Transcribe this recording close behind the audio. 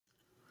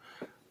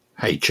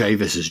Hey Che,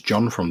 this is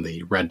John from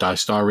the Red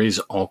Dice Diaries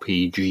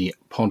RPG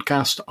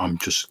podcast. I'm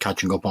just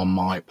catching up on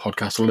my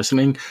podcast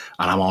listening,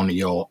 and I'm on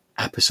your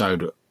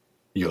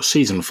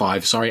season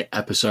 5,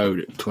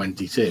 episode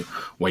 22,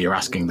 where you're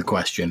asking the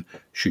question,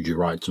 should you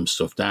write some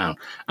stuff down?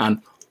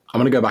 And I'm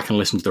going to go back and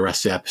listen to the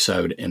rest of the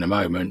episode in a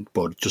moment,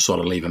 but just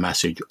sort of leave a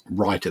message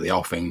right at the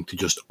offing to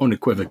just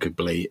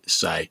unequivocally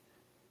say,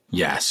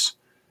 yes,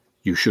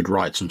 you should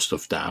write some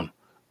stuff down.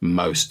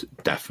 Most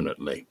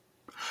definitely.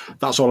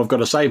 That's all I've got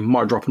to say.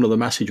 Might drop another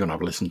message when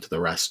I've listened to the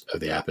rest of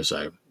the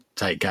episode.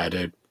 Take care,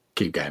 dude.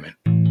 Keep gaming.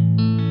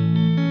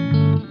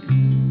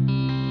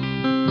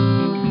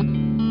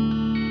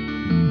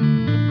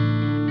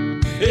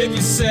 If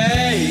you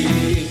say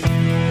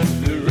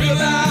the real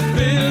life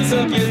fills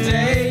up your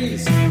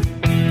days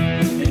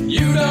and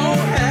you don't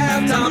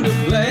have time to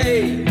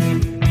play,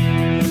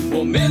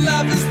 well,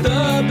 midlife is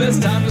the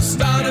best time to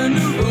start a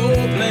new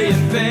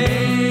role-playing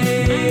phase.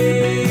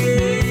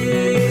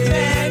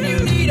 And you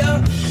need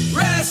a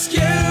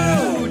rescue.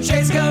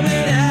 Jay's coming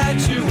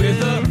at you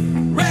with a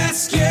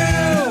rescue.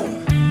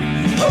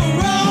 A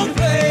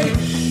role-play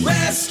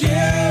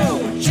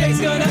rescue. Jay's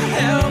gonna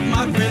help,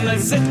 my friend.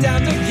 Let's sit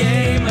down to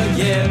game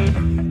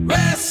again.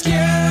 Rescue!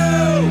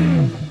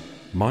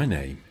 My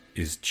name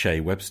is Che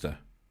Webster,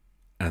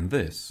 and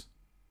this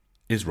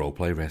is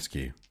Roleplay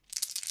Rescue.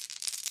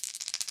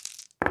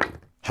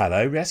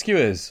 Hello,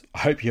 rescuers. I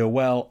hope you're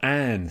well,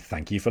 and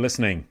thank you for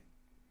listening.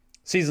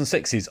 Season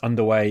 6 is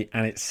underway,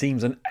 and it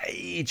seems an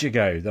age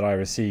ago that I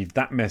received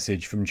that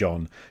message from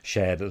John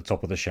shared at the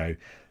top of the show.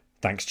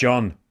 Thanks,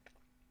 John.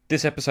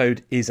 This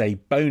episode is a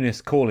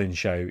bonus call-in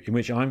show in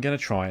which I'm going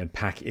to try and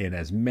pack in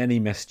as many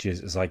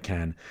messages as I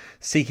can,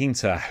 seeking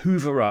to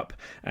hoover up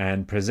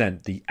and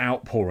present the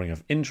outpouring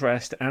of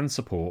interest and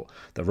support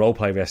that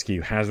Roleplay Rescue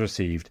has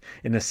received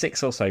in the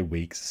 6 or so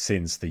weeks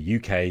since the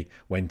UK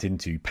went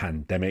into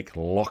pandemic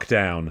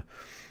lockdown.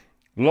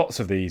 Lots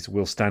of these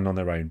will stand on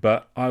their own,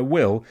 but I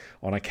will,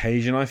 on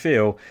occasion I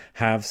feel,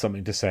 have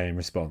something to say in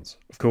response.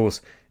 Of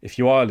course, if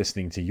you are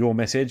listening to your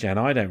message and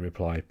I don't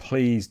reply,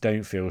 please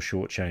don't feel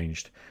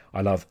shortchanged.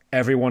 I love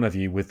every one of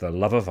you with the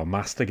love of a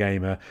master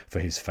gamer for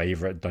his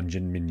favourite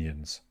dungeon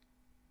minions.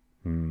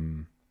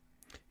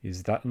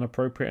 Is that an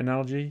appropriate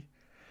analogy?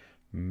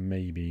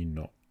 Maybe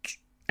not.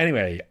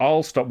 Anyway,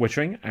 I'll stop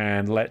wittering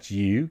and let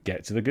you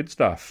get to the good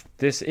stuff.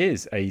 This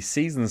is a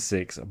Season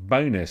 6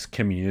 bonus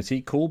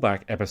community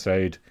callback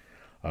episode.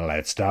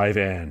 Let's dive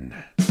in.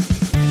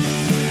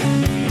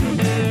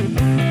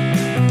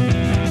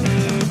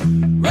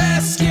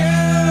 Rescue!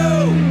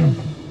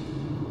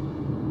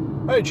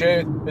 Hey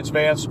Jay, it's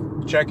Vance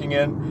checking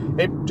in.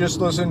 Hey,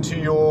 just listened to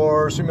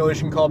your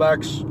Simulation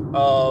Callbacks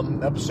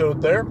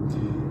episode there,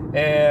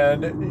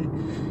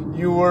 and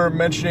you were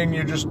mentioning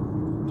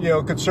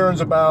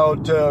concerns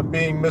about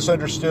being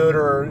misunderstood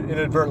or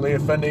inadvertently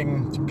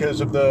offending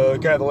because of the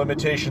kind of the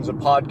limitations of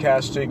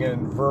podcasting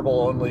and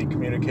verbal-only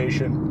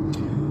communication.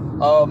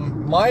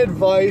 My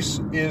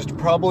advice is to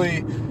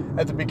probably,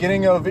 at the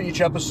beginning of each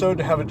episode,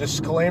 to have a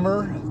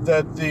disclaimer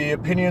that the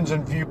opinions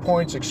and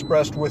viewpoints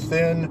expressed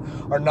within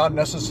are not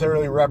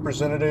necessarily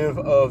representative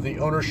of the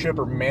ownership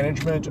or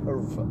management of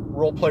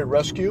Roleplay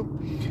Rescue.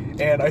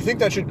 And I think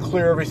that should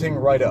clear everything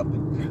right up.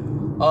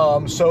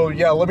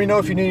 Let me know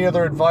if you need any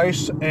other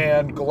advice,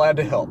 and glad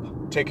to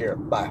help. Take care.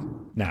 Bye.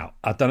 Now,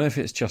 I don't know if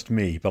it's just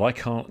me, but I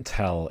can't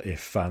tell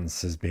if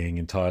Vance is being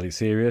entirely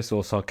serious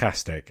or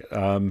sarcastic.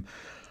 I'm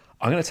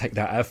going to take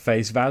that at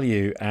face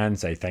value and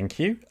say thank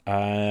you.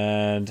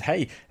 And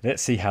hey,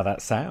 let's see how that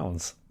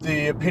sounds.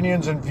 The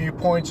opinions and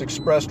viewpoints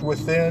expressed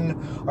within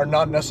are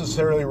not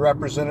necessarily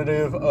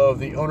representative of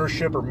the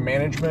ownership or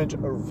management of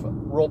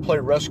Roleplay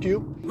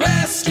Rescue.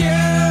 Rescue!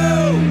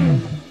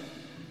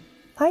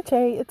 Hi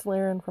Jay, it's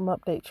Laren from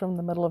Updates from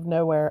the Middle of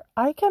Nowhere.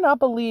 I cannot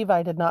believe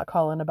I did not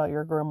call in about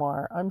your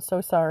grimoire. I'm so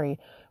sorry.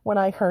 When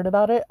I heard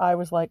about it, I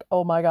was like,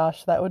 oh my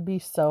gosh, that would be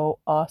so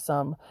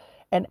awesome.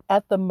 And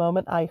at the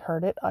moment I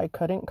heard it, I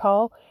couldn't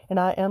call, and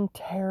I am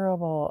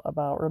terrible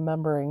about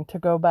remembering to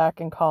go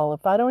back and call.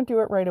 If I don't do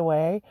it right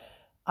away,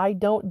 I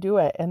don't do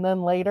it. And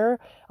then later,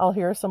 I'll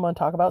hear someone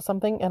talk about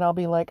something, and I'll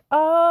be like,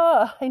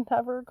 I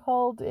never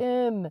called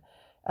in.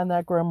 And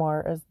that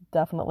grimoire is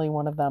definitely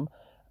one of them.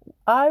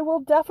 I will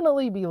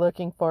definitely be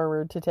looking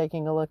forward to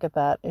taking a look at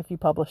that if you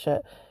publish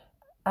it.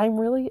 I'm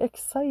really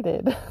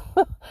excited.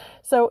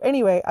 So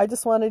anyway, I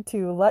just wanted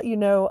to let you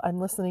know I'm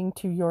listening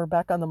to your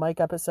Back on the Mic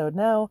episode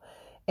now,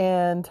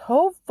 and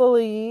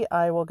hopefully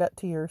I will get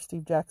to your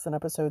Steve Jackson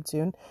episode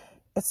soon.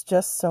 It's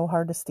just so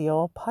hard to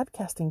steal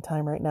podcasting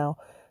time right now.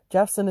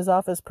 Jeff's in his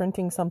office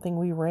printing something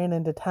we ran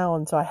into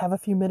town, so I have a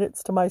few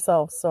minutes to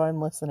myself, so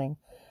I'm listening.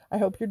 I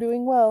hope you're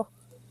doing well.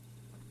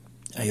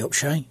 Hey up,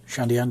 Shay.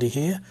 Shandy Andy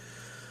here.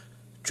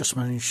 Just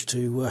managed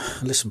to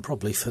listen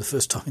probably for the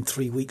first time in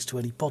 3 weeks to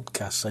any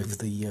podcasts over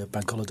the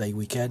bank holiday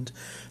weekend,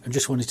 and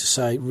just wanted to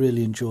say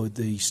really enjoyed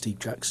the Steve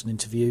Jackson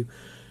interview.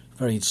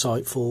 Very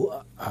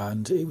insightful,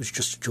 and it was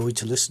just a joy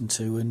to listen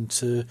to and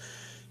to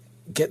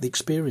get the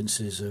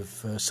experiences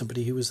of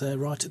somebody who was there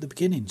right at the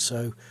beginning.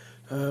 So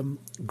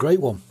great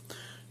one.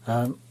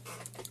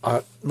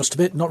 I must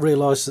admit, not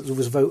realised that there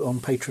was a vote on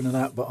Patreon and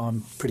that, but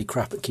I'm pretty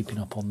crap at keeping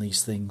up on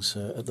these things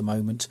at the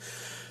moment.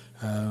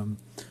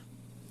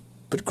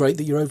 But great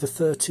that you're over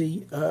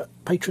 30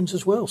 patrons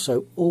as well,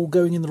 so all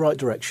going in the right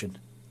direction.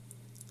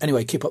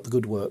 Anyway, keep up the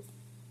good work.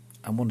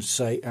 I wanted to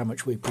say how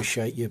much we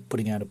appreciate you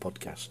putting out a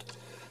podcast.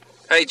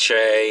 Hey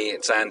Che,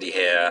 it's Andy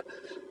here.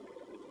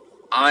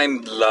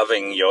 I'm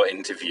loving your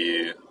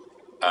interview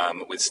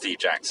with Steve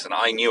Jackson.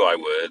 I knew I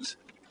would.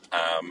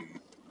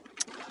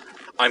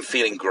 I'm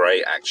feeling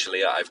great,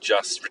 actually. I've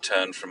just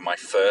returned from my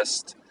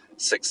first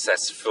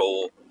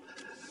successful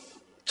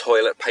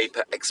toilet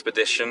paper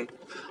expedition.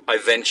 I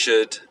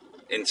ventured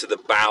into the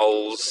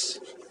bowels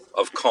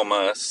of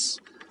commerce,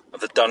 of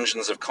the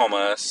dungeons of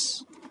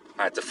commerce.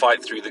 I had to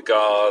fight through the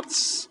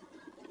guards.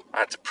 I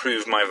had to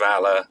prove my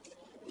valor.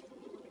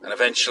 And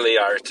eventually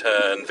I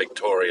returned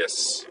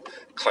victorious,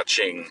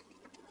 clutching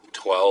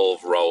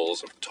 12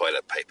 rolls of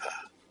toilet paper.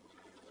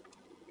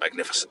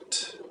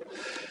 Magnificent.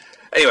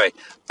 Anyway,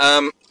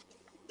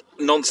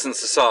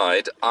 nonsense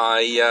aside,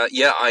 I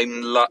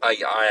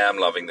am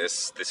loving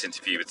this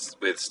interview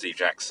with Steve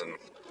Jackson.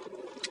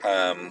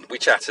 We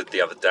chatted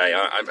the other day.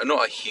 I'm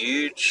not a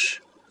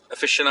huge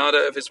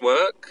aficionado of his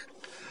work,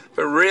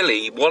 but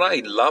really what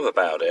I love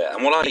about it,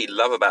 and what I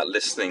love about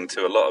listening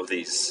to a lot of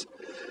these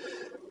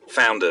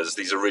founders,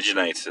 these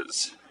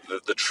originators,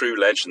 the true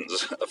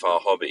legends of our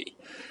hobby,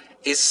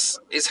 is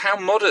how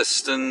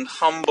modest and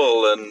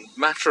humble and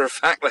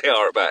matter-of-fact they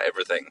are about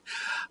everything.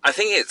 I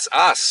think it's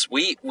us.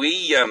 We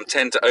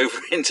tend to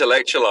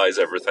over-intellectualize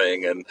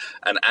everything and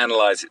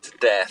analyze it to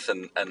death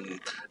and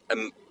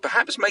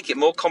perhaps make it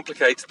more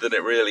complicated than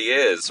it really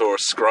is, or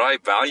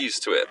ascribe values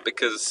to it,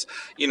 because,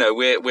 you know,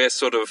 we're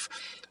sort of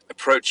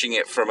approaching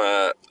it from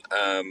a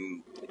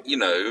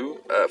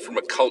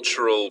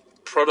cultural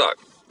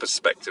product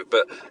perspective.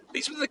 But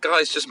these were the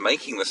guys just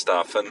making the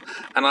stuff, and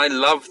I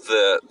love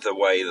the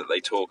way that they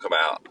talk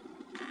about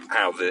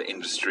how the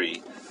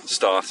industry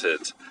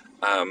started.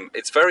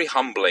 It's very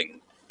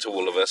humbling to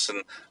all of us,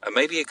 and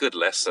maybe a good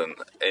lesson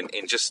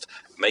in just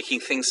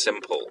making things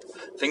simple.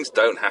 Things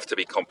don't have to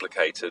be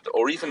complicated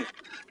or even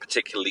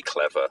particularly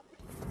clever.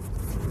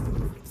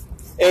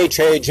 Hey,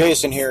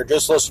 Jason here.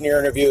 Just listened to your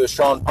interview with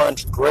Sean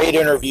Punch. Great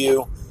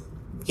interview.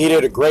 He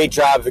did a great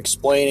job of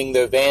explaining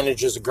the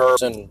advantages of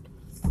GURPS and,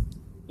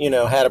 you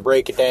know, how to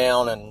break it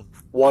down, and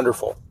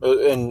wonderful.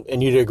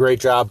 And you did a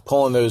great job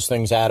pulling those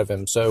things out of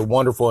him. So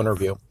wonderful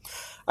interview.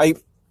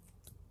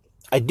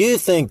 I do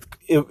think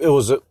it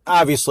was,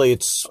 obviously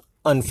it's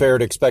unfair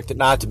to expect it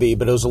not to be,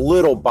 but it was a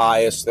little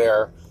biased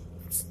there.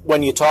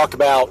 When you talk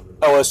about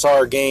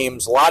OSR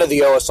games, a lot of the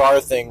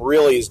OSR thing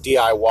really is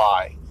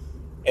DIY.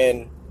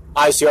 And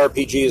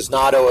ICRPG is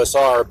not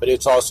OSR, but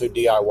it's also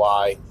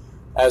DIY,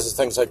 as is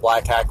things like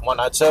Black Hack and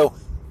whatnot. So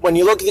when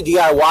you look at the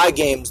DIY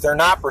games, they're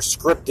not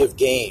prescriptive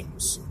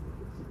games.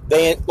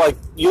 They, like,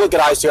 you look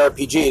at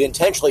ICRPG, it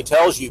intentionally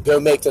tells you,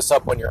 go make this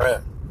up on your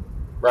own,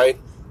 right?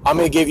 I'm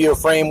going to give you a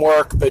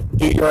framework, but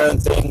do your own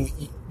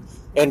thing.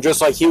 And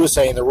just like he was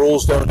saying, the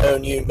rules don't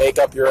own you. Make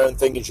up your own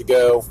thing as you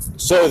go.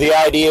 So the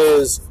idea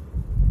is,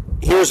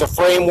 here's a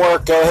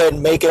framework. Go ahead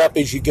and make it up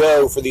as you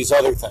go for these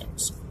other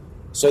things.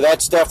 So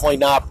that's definitely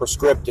not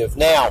prescriptive.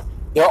 Now,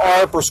 there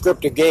are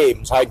prescriptive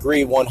games. I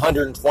agree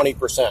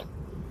 120%.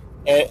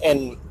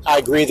 And I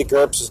agree that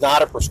GURPS is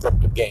not a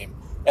prescriptive game.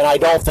 And I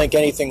don't think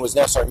anything was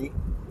necessary.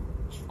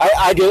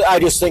 I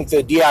just think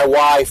the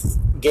DIY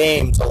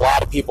games, a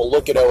lot of people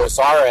look at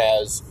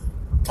OSR as,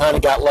 kind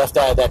of got left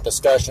out of that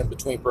discussion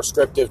between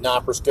prescriptive,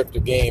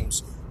 non-prescriptive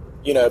games,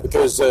 you know,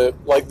 because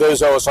like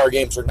those OSR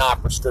games are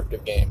not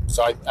prescriptive games.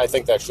 So I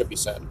think that should be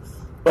said.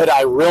 But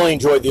I really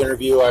enjoyed the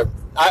interview. I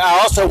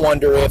also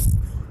wonder if,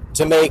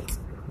 to make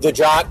the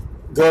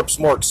GURPS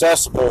more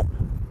accessible,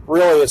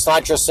 really it's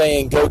not just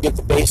saying go get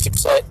the basic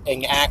set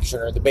in Action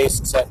or the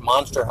basic set in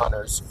Monster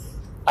Hunters.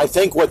 I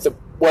think what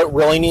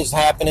really needs to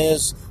happen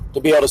is to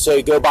be able to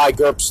say go buy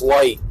GURPS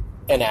Lite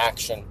in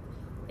Action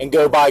and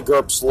go buy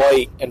GURPS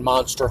Lite and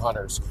Monster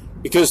Hunters,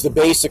 because the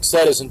basic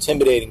set is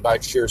intimidating by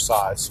its sheer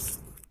size.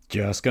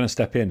 Just going to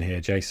step in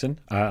here, Jason,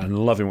 and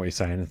loving what you're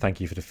saying, and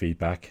thank you for the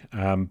feedback.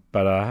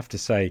 But I have to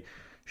say,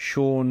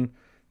 Sean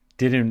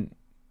didn't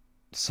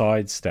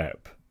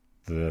sidestep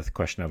the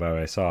question of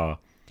OSR.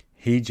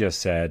 He just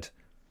said,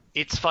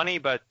 it's funny,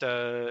 but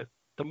the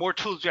more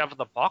tools you have in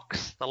the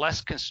box, the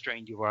less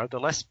constrained you are, the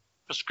less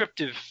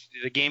prescriptive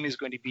the game is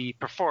going to be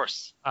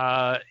perforce.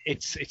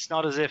 It's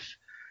not as if,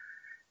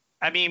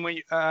 I mean,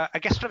 I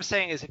guess what I'm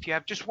saying is, if you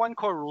have just one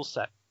core rule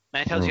set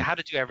and it tells you how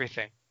to do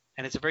everything,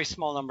 and it's a very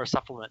small number of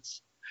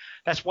supplements,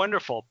 that's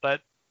wonderful.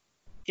 But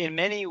in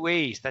many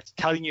ways, that's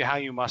telling you how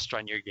you must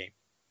run your game.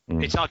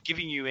 It's not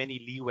giving you any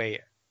leeway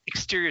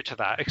external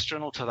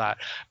to that.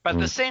 But at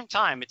the same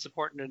time, it's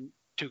important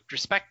to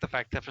respect the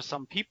fact that for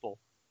some people,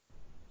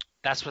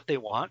 that's what they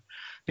want,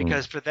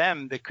 because for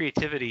them, the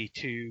creativity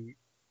to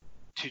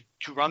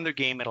run their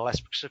game in a less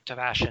prescriptive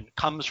fashion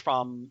comes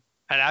from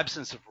an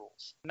absence of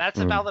rules, and that's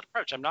a valid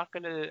approach. I'm not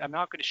going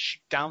to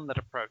shoot down that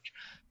approach.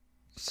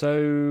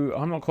 So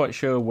I'm not quite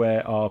sure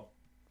where our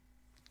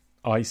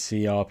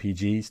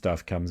ICRPG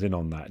stuff comes in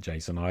on that,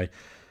 Jason. I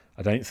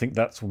don't think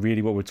that's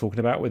really what we're talking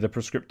about with a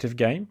prescriptive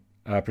game.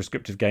 A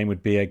prescriptive game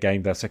would be a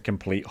game that's a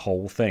complete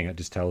whole thing. It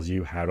just tells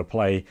you how to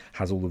play,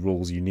 has all the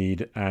rules you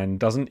need, and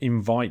doesn't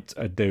invite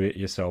a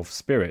do-it-yourself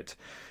spirit.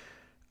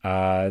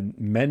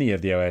 Many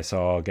of the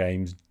OSR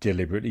games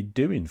deliberately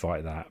do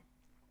invite that.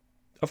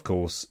 Of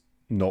course,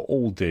 not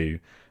all do.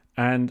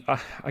 And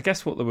I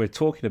guess what we're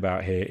talking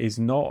about here is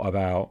not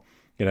about,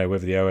 whether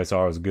the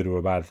OSR is a good or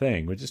a bad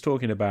thing. We're just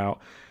talking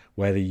about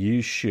whether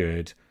you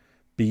should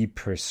be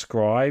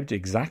prescribed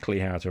exactly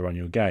how to run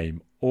your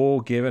game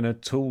or given a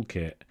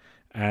toolkit.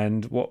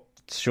 And what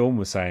Sean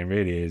was saying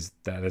really is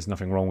that there's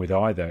nothing wrong with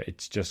either.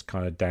 It's just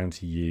kind of down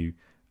to you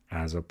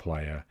as a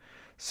player.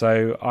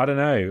 So I don't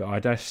know. I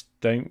just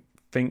don't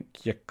think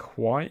you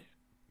quite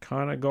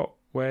kind of got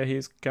where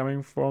he's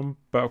coming from.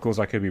 But of course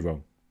I could be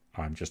wrong.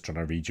 I'm just trying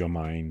to read your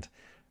mind.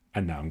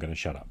 And now I'm going to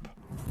shut up.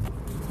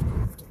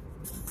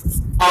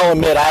 I'll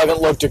admit I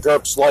haven't looked at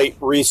GURPS Lite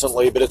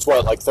recently, but it's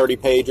like 30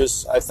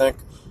 pages, I think.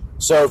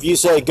 So if you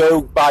say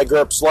go buy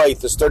GURPS Lite,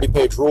 this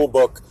 30-page rule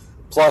book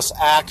plus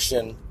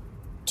action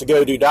to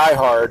go do Die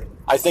Hard,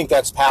 I think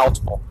that's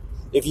palatable.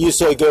 If you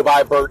say go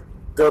buy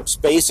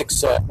GURPS Basic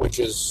Set, which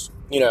is,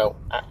 I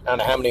don't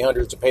know how many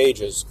hundreds of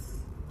pages,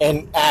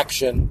 and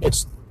action,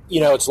 it's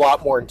a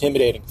lot more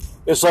intimidating.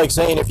 It's like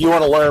saying if you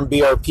want to learn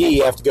BRP,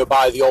 you have to go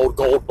buy the old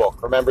gold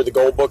book. Remember the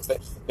gold book?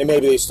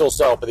 Maybe they still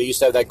sell it, but they used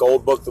to have that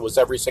gold book that was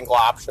every single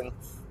option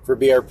for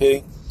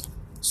BRP.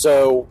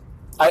 So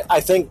I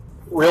think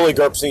really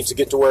GURPS needs to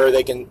get to where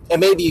they can,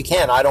 and maybe you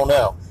can, I don't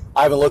know.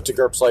 I haven't looked at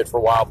GURPS Lite for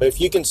a while, but if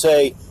you can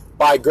say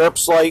buy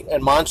GURPS Lite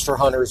and Monster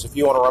Hunters if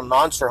you want to run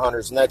Monster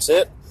Hunters and that's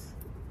it,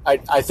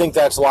 I think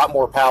that's a lot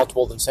more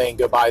palatable than saying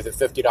go buy the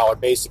 $50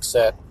 basic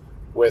set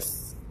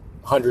with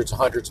hundreds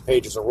and hundreds of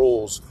pages of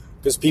rules,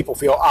 because people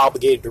feel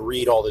obligated to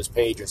read all those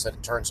pages and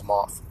it turns them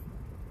off.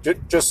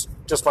 Just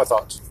my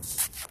thoughts.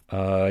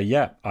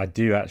 Yeah, I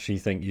do actually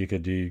think you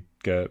could do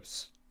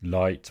GURPS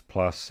Lite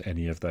plus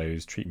any of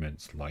those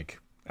treatments like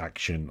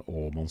Action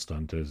or Monster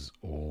Hunters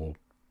or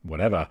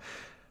whatever.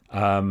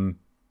 And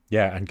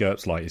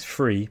GURPS Lite is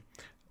free,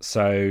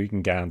 so you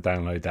can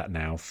download that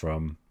now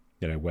from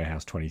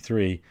Warehouse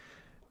 23,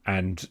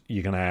 and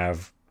you can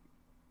have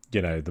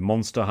the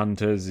Monster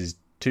Hunters is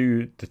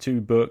the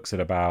two books at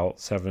about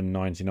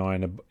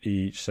 $7.99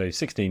 each, so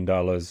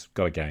 $16.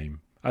 Got a game.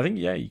 I think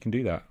you can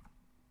do that.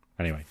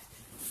 Anyway,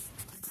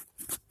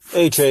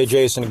 HA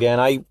Jason again.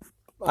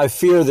 I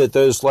fear that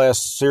those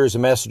last series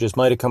of messages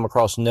might have come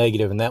across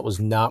negative, and that was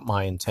not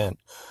my intent.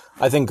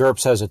 I think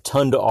GURPS has a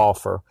ton to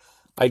offer.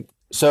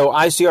 So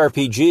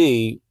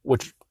ICRPG,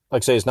 which,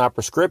 like I say, is not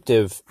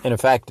prescriptive, and in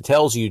fact it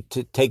tells you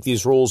to take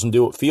these rules and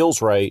do what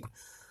feels right.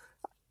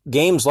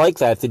 Games like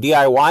that, the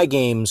DIY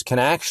games, can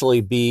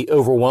actually be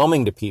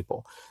overwhelming to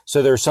people.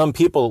 So there are some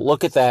people that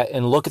look at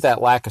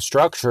that lack of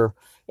structure,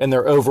 and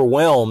they're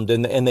overwhelmed,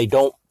 and they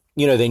don't,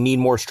 they need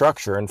more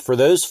structure. And for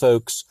those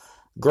folks,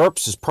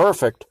 GURPS is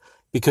perfect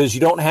because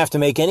you don't have to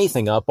make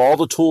anything up. All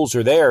the tools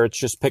are there. It's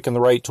just picking the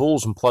right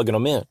tools and plugging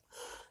them in.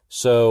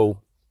 So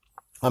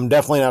I'm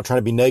definitely not trying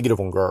to be negative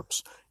on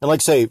GURPS. And like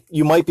I say,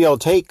 you might be able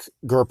to take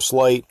GURPS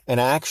Lite and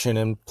Action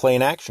and play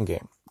an action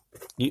game.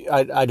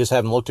 I just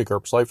haven't looked at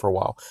GURPS Lite for a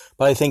while.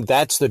 But I think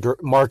that's the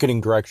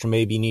marketing direction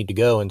maybe you need to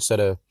go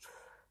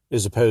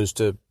as opposed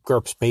to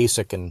GURPS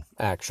Basic and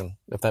Action,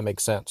 if that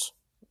makes sense.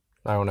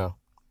 I don't know.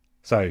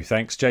 So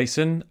thanks,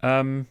 Jason.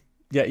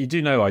 You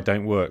do know I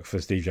don't work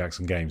for Steve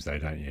Jackson Games, though,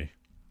 don't you?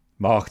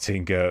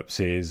 Marketing GURPS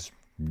is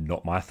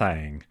not my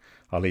thing.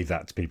 I'll leave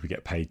that to people who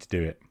get paid to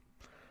do it.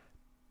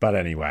 But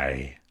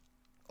anyway,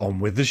 on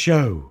with the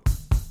show.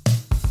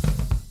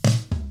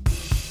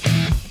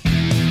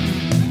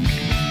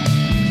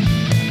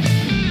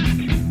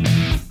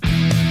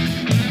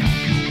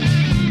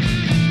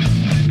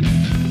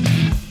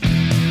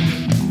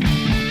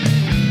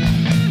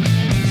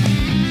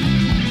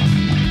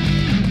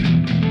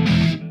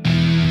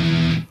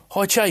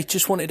 Hi Jay,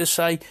 just wanted to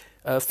say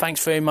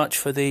thanks very much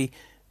for the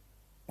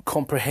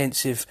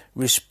comprehensive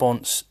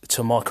response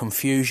to my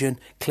confusion.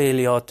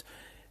 Clearly I'd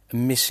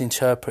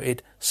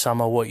misinterpreted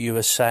some of what you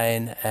were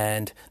saying,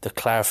 and the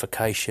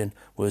clarification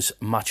was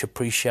much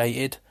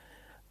appreciated.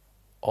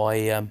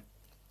 I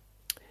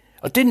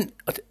didn't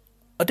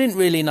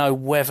really know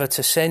whether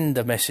to send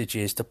the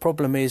messages. The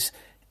problem is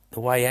the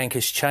way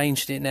Anchor's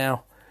changed it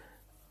now.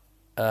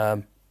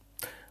 I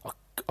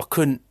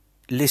couldn't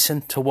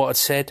listen to what I'd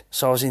said,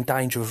 so I was in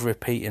danger of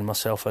repeating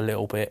myself a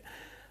little bit.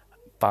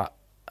 But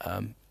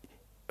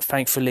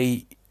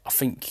thankfully, I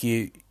think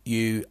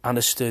you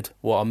understood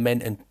what I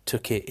meant and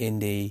took it in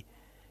the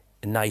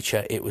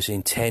nature it was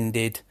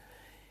intended.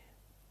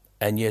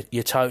 And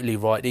you're totally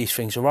right. These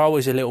things are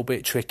always a little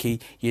bit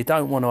tricky. You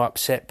don't want to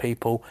upset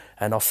people.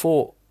 And I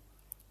thought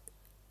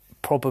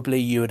probably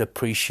you would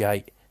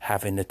appreciate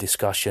having the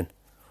discussion.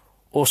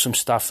 Awesome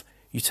stuff.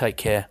 You take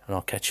care, and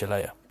I'll catch you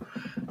later.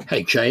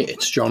 Hey Jay,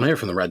 it's John here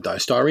from the Red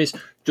Dice Diaries.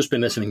 Just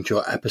been listening to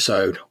your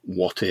episode,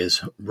 What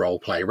is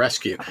Roleplay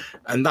Rescue?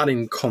 And that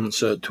in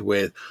concert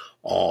with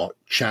our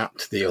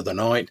chat the other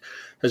night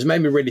has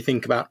made me really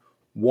think about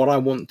what I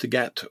want to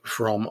get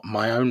from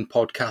my own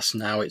podcast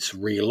now it's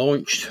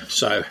relaunched.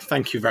 So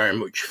thank you very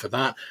much for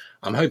that.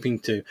 I'm hoping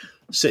to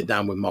sit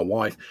down with my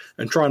wife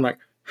and try and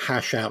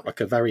hash out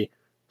a very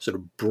sort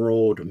of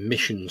broad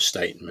mission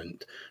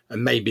statement,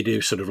 and maybe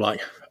do sort of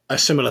a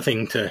similar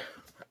thing to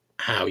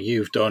how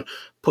you've done,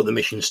 put the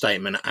mission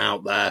statement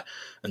out there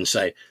and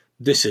say,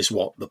 this is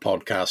what the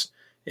podcast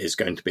is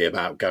going to be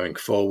about going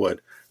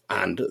forward,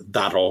 and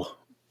that'll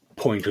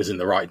point us in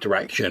the right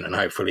direction and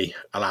hopefully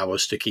allow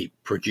us to keep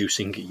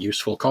producing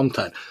useful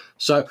content.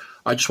 So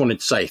I just wanted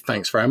to say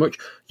thanks very much.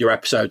 Your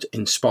episodes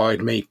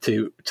inspired me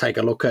to take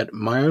a look at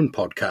my own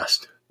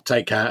podcast.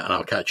 Take care, and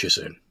I'll catch you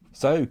soon.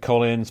 So,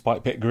 Colin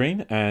Spike Pit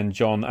Green and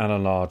John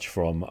Allen Large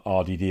from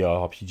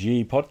RDDR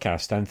RPG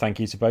podcast, and thank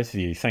you to both of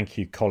you. Thank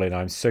you, Colin.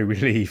 I'm so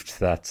relieved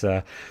that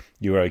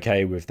you were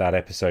okay with that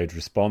episode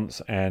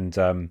response,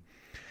 and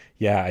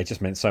yeah, it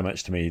just meant so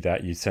much to me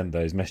that you sent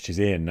those messages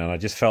in, and I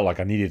just felt like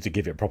I needed to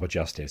give it proper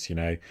justice,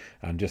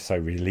 I'm just so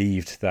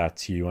relieved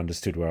that you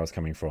understood where I was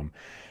coming from.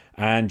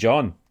 And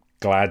John,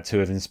 glad to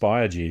have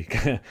inspired you.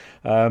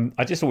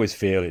 I just always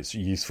feel it's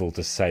useful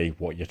to say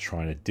what you're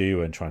trying to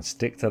do and try and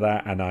stick to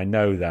that. And I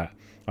know that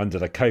under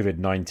the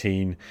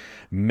COVID-19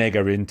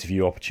 mega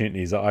interview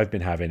opportunities that I've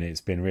been having,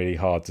 it's been really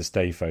hard to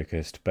stay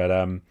focused. But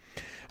I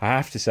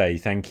have to say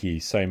thank you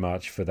so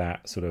much for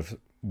that sort of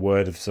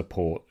word of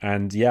support.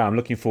 And yeah, I'm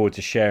looking forward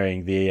to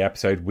sharing the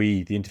episode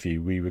the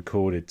interview we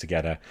recorded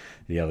together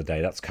the other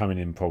day. That's coming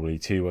in probably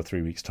 2 or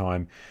 3 weeks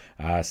time.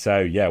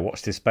 So yeah,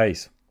 watch this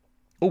space.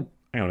 Oh,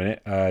 hang on a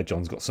minute.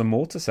 John's got some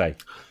more to say.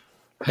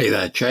 Hey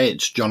there, Jay.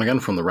 It's John again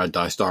from the Red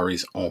Dice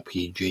Diaries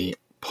RPG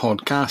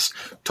podcast.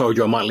 Told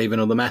you I might leave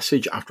another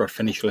message after I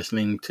finished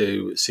listening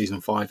to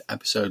season 5,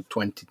 episode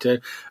 22.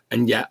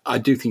 And yeah, I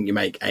do think you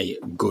make a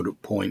good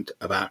point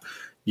about,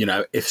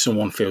 if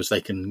someone feels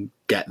they can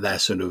get their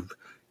sort of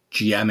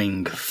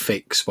GMing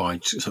fix by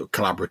sort of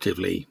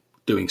collaboratively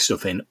doing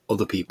stuff in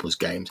other people's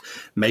games,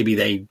 maybe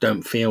they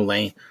don't feel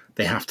they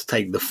have to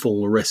take the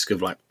full risk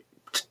of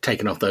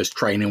taking off those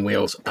training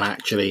wheels and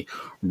actually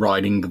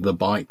riding the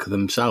bike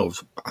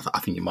themselves. I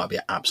think you might be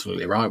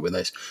absolutely right with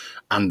this.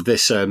 And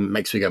this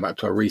makes me go back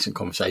to a recent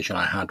conversation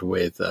I had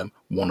with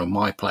one of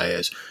my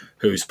players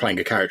who's playing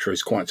a character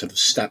who's quite sort of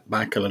stepped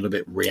back, a little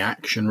bit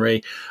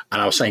reactionary.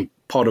 And I was saying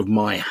part of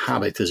my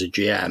habit as a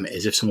GM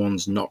is if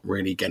someone's not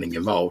really getting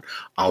involved,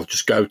 I'll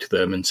just go to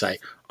them and say,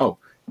 oh,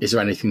 is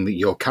there anything that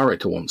your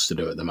character wants to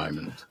do at the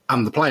moment?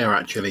 And the player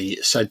actually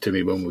said to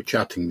me when we were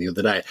chatting the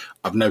other day,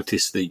 I've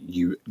noticed that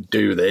you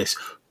do this,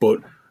 but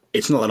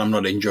it's not that I'm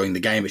not enjoying the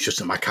game, it's just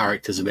that my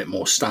character's a bit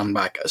more stand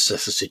back,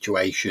 assess a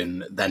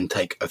situation, then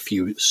take a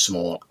few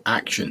small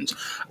actions.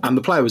 And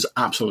the player was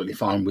absolutely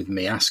fine with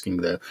me asking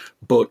that,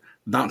 but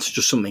that's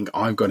just something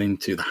I've got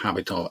into the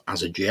habit of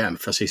as a GM.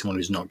 If I see someone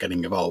who's not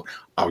getting involved,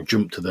 I'll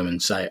jump to them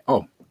and say,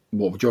 oh,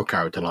 what would your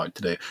character like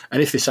to do?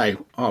 And if they say,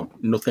 oh,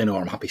 nothing,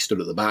 or I'm happy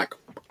stood at the back,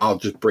 I'll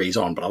just breeze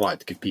on, but I like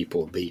to give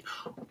people the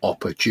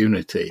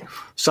opportunity.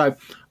 So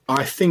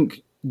I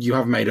think you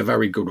have made a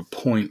very good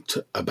point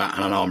about,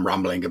 and I know I'm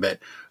rambling a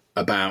bit,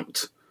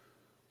 about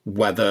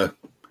whether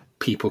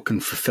people can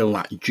fulfill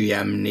that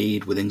GM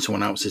need within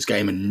someone else's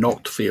game and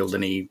not feel the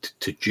need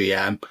to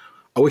GM.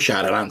 I wish I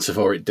had an answer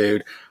for it,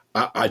 dude.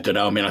 I don't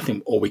know. I mean, I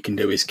think all we can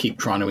do is keep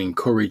trying to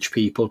encourage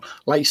people.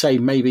 Like you say,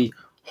 maybe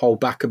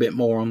hold back a bit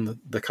more on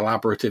the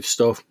collaborative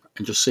stuff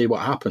and just see what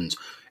happens.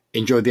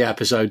 Enjoyed the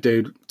episode,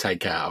 dude.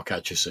 Take care. I'll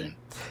catch you soon.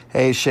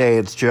 Hey, Shay,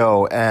 it's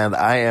Joe, and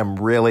I am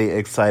really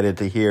excited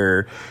to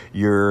hear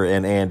your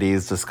and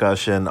Andy's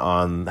discussion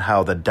on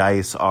how the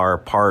dice are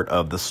part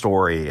of the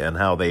story and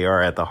how they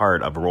are at the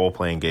heart of a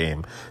role-playing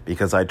game,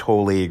 because I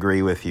totally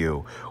agree with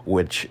you,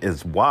 which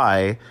is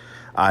why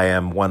I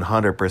am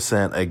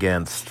 100%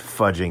 against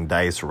fudging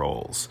dice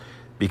rolls.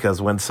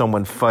 Because when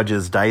someone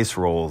fudges dice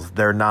rolls,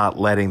 they're not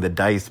letting the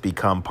dice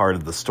become part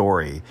of the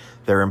story.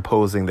 They're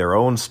imposing their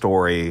own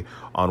story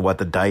on what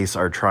the dice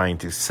are trying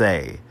to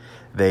say.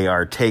 They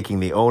are taking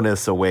the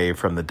onus away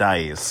from the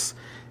dice.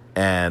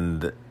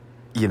 And,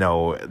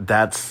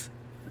 that's,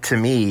 to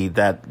me,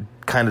 that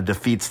kind of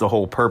defeats the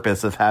whole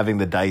purpose of having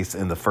the dice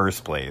in the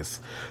first place.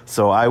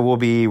 So I will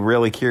be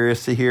really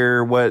curious to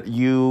hear what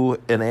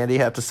you and Andy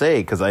have to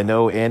say, because I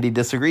know Andy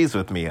disagrees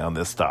with me on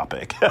this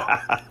topic.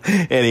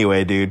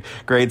 Anyway, dude,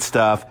 great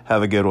stuff.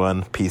 Have a good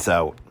one. Peace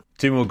out.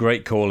 2 more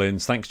great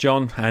call-ins. Thanks,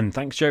 John, and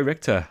thanks, Joe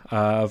Richter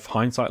of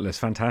Hindsight List.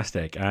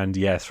 Fantastic. And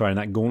yeah, throwing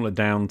that gauntlet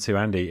down to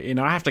Andy.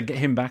 I have to get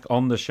him back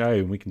on the show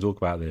and we can talk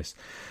about this.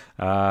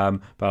 But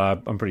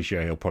I'm pretty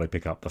sure he'll probably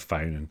pick up the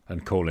phone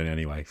and call in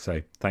anyway.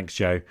 So thanks,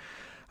 Joe.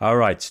 All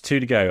right, 2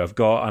 to go. I've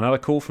got another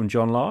call from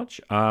John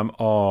Large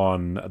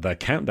on the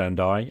countdown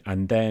die,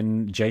 and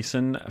then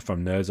Jason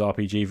from Nerds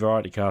RPG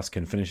Variety Cast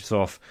can finish us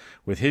off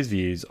with his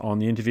views on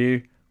the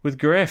interview with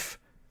Griff.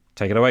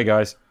 Take it away,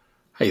 guys.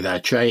 Hey there,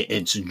 Jay.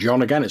 It's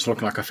John again. It's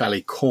looking like a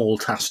fairly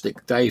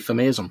call-tastic day for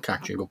me as I'm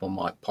catching up on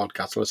my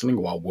podcast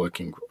listening while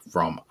working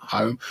from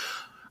home.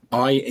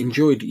 I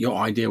enjoyed your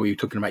idea where you're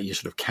talking about your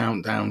sort of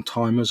countdown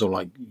timers or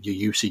like your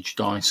usage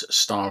dice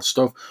style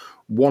stuff.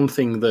 One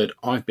thing that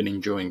I've been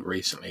enjoying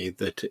recently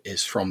that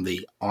is from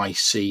the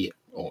IC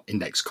or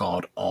Index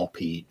Card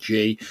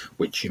RPG,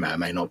 which you may or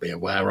may not be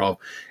aware of,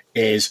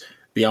 is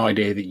the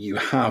idea that you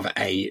have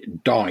a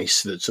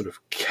dice that sort of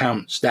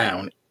counts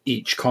down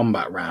each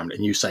combat round,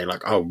 and you say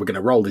like, oh, we're going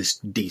to roll this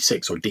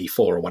D6 or D4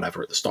 or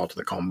whatever at the start of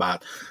the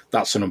combat.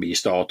 That's the number you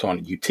start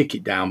on. You tick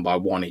it down by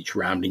one each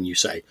round, and you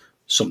say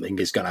something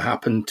is going to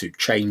happen to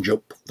change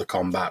up the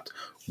combat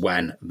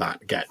when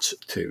that gets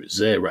to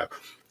 0.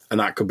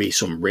 And that could be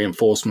some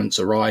reinforcements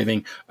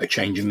arriving, a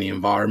change in the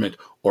environment,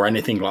 or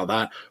anything like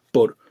that.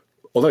 But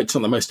although it's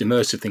not the most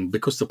immersive thing,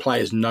 because the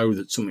players know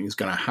that something's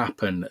going to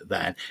happen,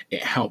 then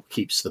it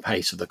keeps the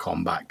pace of the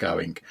combat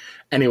going.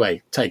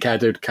 Anyway, take care,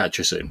 dude. Catch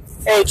you soon.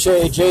 Hey,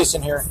 Jay,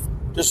 Jason here.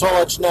 Just want to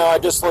let you know, I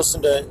just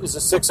listened to, is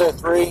it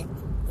 603?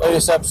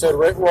 Latest episode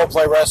of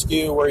Roleplay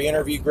Rescue, where you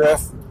interview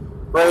Griff.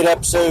 Great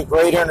episode,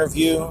 great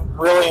interview.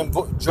 Really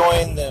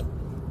enjoying the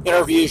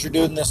interviews you're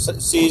doing this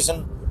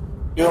season.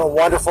 Doing a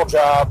wonderful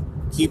job.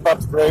 Keep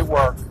up the great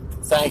work.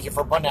 Thank you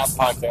for putting out the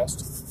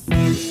podcast.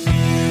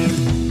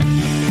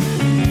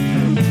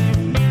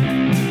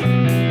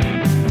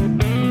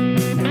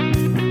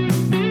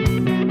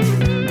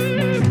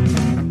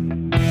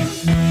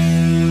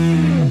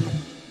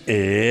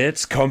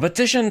 It's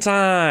competition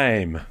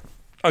time!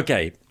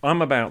 Okay,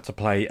 I'm about to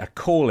play a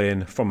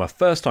call-in from a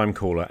first-time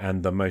caller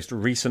and the most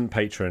recent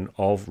patron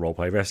of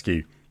Roleplay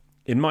Rescue.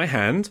 In my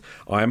hand,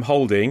 I am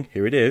holding,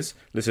 here it is,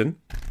 listen,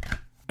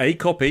 a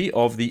copy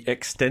of the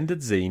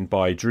extended zine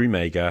by Drew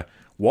Mager,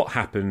 What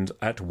Happened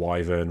at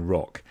Wyvern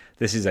Rock.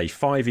 This is a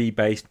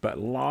 5e-based but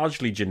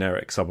largely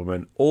generic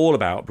supplement all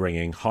about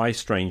bringing high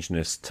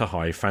strangeness to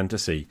high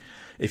fantasy.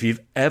 If you've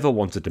ever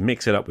wanted to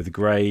mix it up with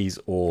Greys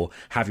or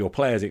have your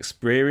players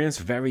experience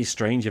very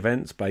strange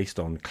events based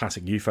on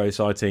classic UFO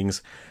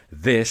sightings,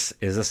 this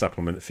is a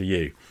supplement for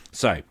you.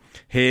 So,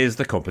 here's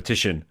the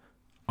competition.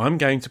 I'm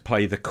going to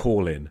play the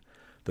call-in.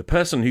 The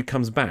person who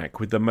comes back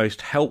with the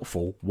most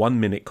helpful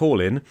 1-minute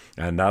call-in,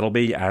 and that'll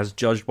be as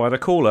judged by the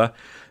caller,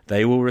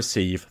 they will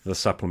receive the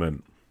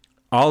supplement.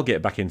 I'll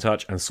get back in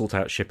touch and sort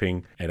out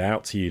shipping it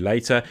out to you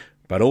later,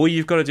 but all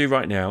you've got to do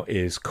right now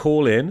is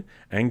call in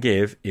and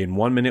give, in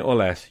 1 minute or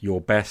less,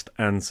 your best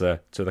answer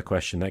to the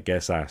question that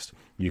gets asked.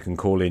 You can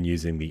call in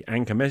using the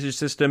Anchor message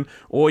system,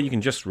 or you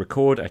can just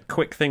record a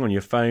quick thing on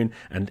your phone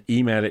and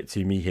email it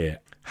to me here.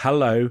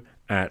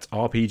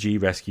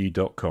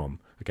 hello@rpgrescue.com.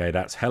 Okay,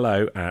 that's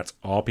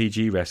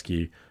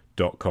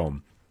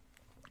hello@rpgrescue.com.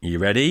 You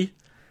ready?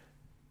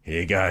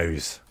 Here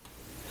goes.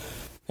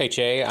 Hey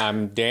Jay,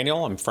 I'm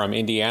Daniel. I'm from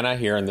Indiana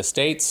here in the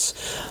States.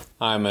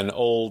 I'm an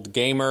old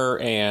gamer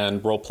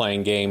and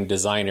role-playing game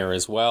designer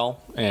as well,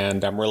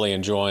 and I'm really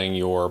enjoying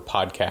your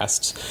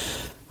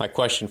podcasts. My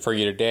question for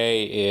you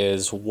today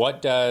is,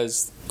 what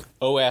does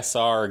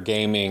OSR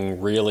gaming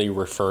really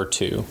refer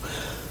to?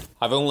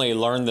 I've only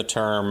learned the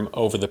term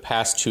over the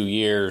past 2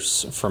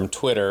 years from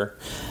Twitter,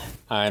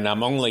 and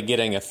I'm only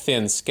getting a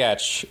thin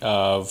sketch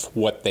of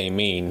what they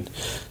mean.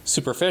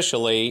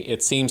 Superficially,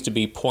 it seems to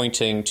be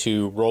pointing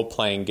to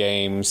role-playing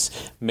games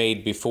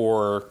made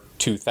before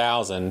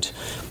 2000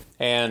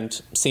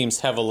 and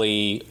seems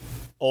heavily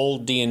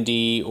old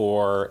D&D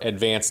or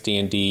advanced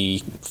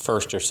D&D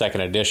first or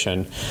second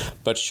edition,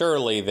 but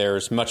surely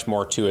there's much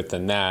more to it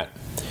than that.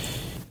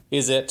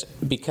 Is it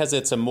because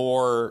it's a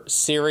more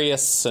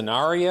serious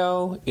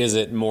scenario? Is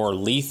it more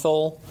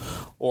lethal?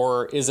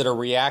 Or is it a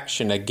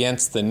reaction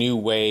against the new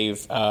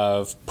wave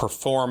of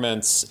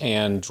performance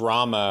and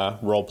drama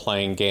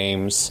role-playing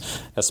games,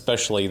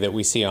 especially that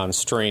we see on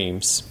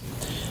streams?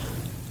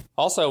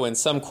 Also, in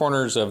some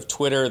corners of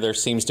Twitter, there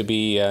seems to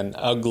be an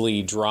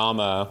ugly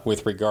drama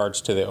with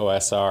regards to the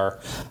OSR,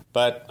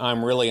 but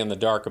I'm really in the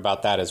dark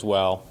about that as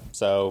well.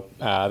 So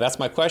that's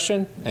my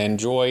question.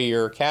 Enjoy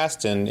your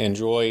cast and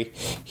enjoy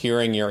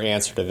hearing your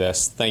answer to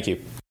this. Thank you.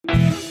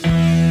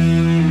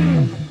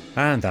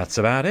 And that's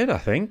about it, I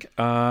think.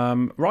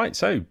 Right,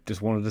 so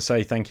just wanted to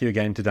say thank you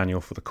again to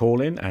Daniel for the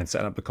call-in and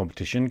setting up the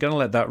competition. Going to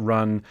let that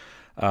run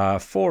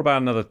for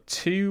about another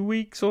 2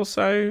 weeks or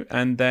so,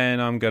 and then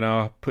I'm going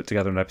to put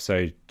together an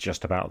episode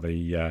just about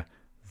the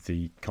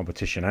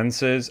competition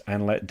answers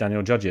and let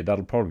Daniel judge it.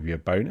 That'll probably be a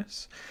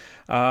bonus.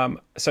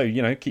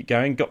 So, keep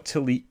going. Got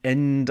till the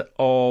end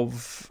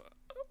of...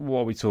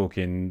 What are we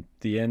talking?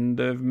 The end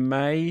of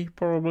May,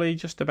 probably.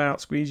 Just about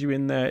squeeze you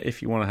in there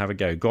if you want to have a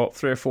go. Got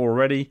 3 or 4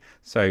 already,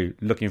 so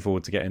looking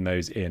forward to getting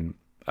those in.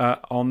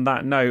 On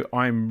that note,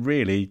 I'm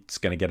really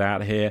just going to get out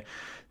of here.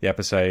 The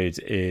episode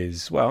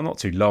is, well, not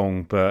too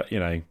long, but,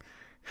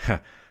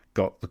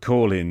 got the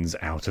call-ins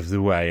out of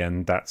the way,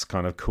 and that's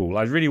kind of cool.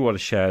 I really want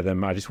to share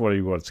them. I just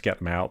really wanted to get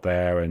them out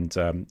there and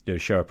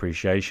show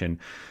appreciation.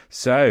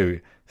 So,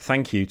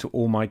 thank you to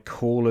all my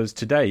callers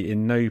today,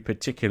 in no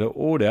particular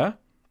order.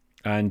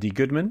 Andy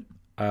Goodman,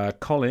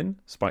 Colin,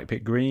 Spike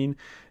Pit Green,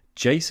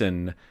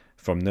 Jason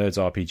from Nerds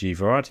RPG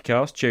Variety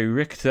Cast, Joe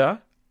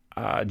Richter,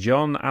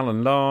 John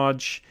Allen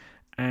Large,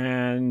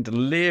 and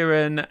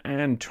Liren,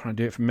 and try and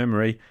do it from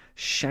memory,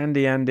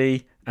 Shandy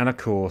Andy, and of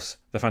course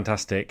the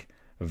fantastic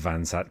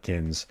Vance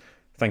Atkins.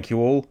 Thank you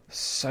all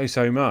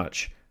so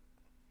much.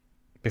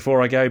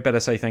 Before I go, better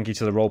say thank you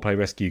to the Roleplay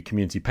Rescue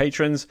community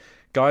patrons.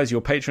 Guys,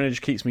 your patronage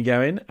keeps me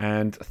going,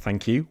 and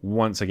thank you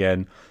once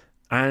again.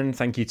 And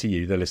thank you to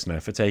you, the listener,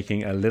 for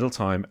taking a little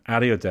time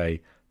out of your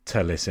day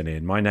to listen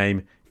in. My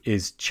name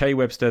is Che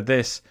Webster.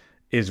 This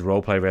is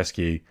Roleplay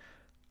Rescue.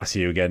 I'll see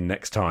you again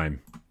next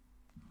time.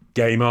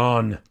 Game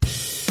on!